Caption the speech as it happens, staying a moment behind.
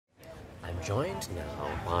joined now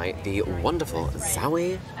by the wonderful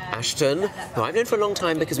Zawe Ashton, who I've known for a long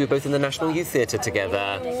time because we were both in the National Youth Theatre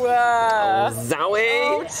together. Wow. Oh, Zawe!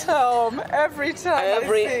 Oh, Tom, every time I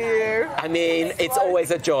see you. I mean, it's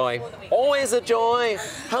always a joy. Always a joy.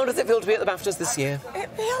 How does it feel to be at the BAFTAs this year? It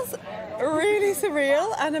feels really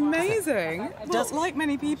surreal and amazing. Just like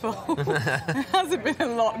many people, there hasn't been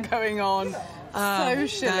a lot going on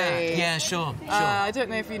socially. Yeah, sure. I don't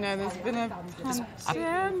know if you know, there's been a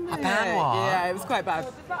pandemic. A pan war? Yeah, it was quite bad.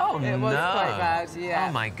 Oh, it was quite bad, yeah.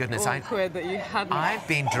 Oh, my goodness. Awkward that you hadn't. I've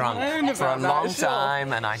been drunk for a long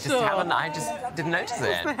time and I just didn't notice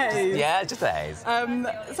it. Just the haze. Yeah, just the haze.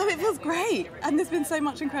 So it feels great. And there's been so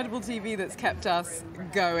much incredible TV that's kept us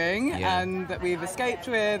going and that we've escaped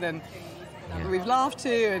with and we've laughed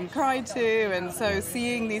to and cried to. And so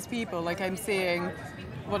seeing these people, like I'm seeing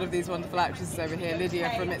one of these wonderful actresses over here, Lydia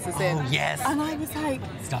from It's a Sin. Oh, yes. And I was like,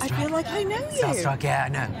 Starstruck. I feel like I know you. Starstruck, yeah, I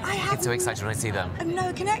know. I get so excited when I see them.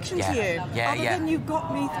 No connection to you. Yeah, other than you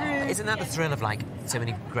got me through. Isn't that the thrill of like so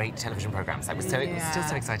many great television programs? I was still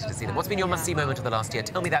so excited to see them. What's been your must-see moment of the last year?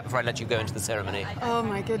 Tell me that before I let you go into the ceremony. Oh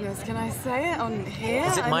my goodness, can I say it on here?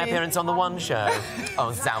 Was it my appearance on the One show?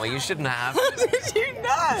 Oh, Zawe, you shouldn't have. How did you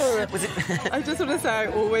know? Was it? I just want to say I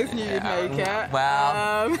always knew you'd make it.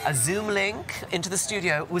 Well, a Zoom link into the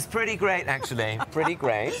studio was pretty great, actually. Pretty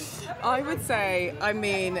great. I would say, I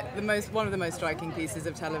mean, one of the most striking pieces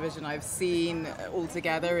of television I've seen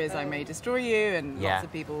altogether is I May Destroy You, and lots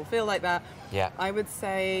of people will feel like that. Yeah. I would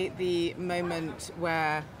say the moment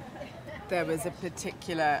where there was a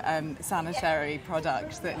particular sanitary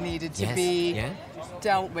product that needed to be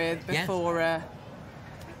dealt with before a...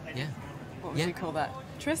 What would you call that?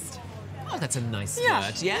 Tryst? Oh, that's a nice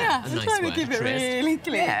word. Yeah, I'm trying to keep it really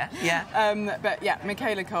clear. Yeah. But yeah,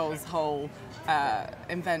 Michaela Cole's whole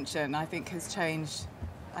invention, I think, has changed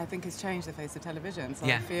the face of television. So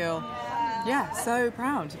I feel, so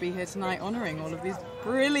proud to be here tonight honouring all of these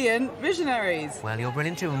brilliant visionaries. Well, you're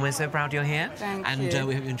brilliant too, and we're so proud you're here. Thank you. And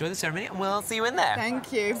we hope you enjoy the ceremony, and we'll see you in there.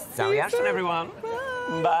 Thank you. Zawe Ashton, everyone.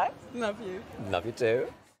 Bye. Bye. Love you. Love you too.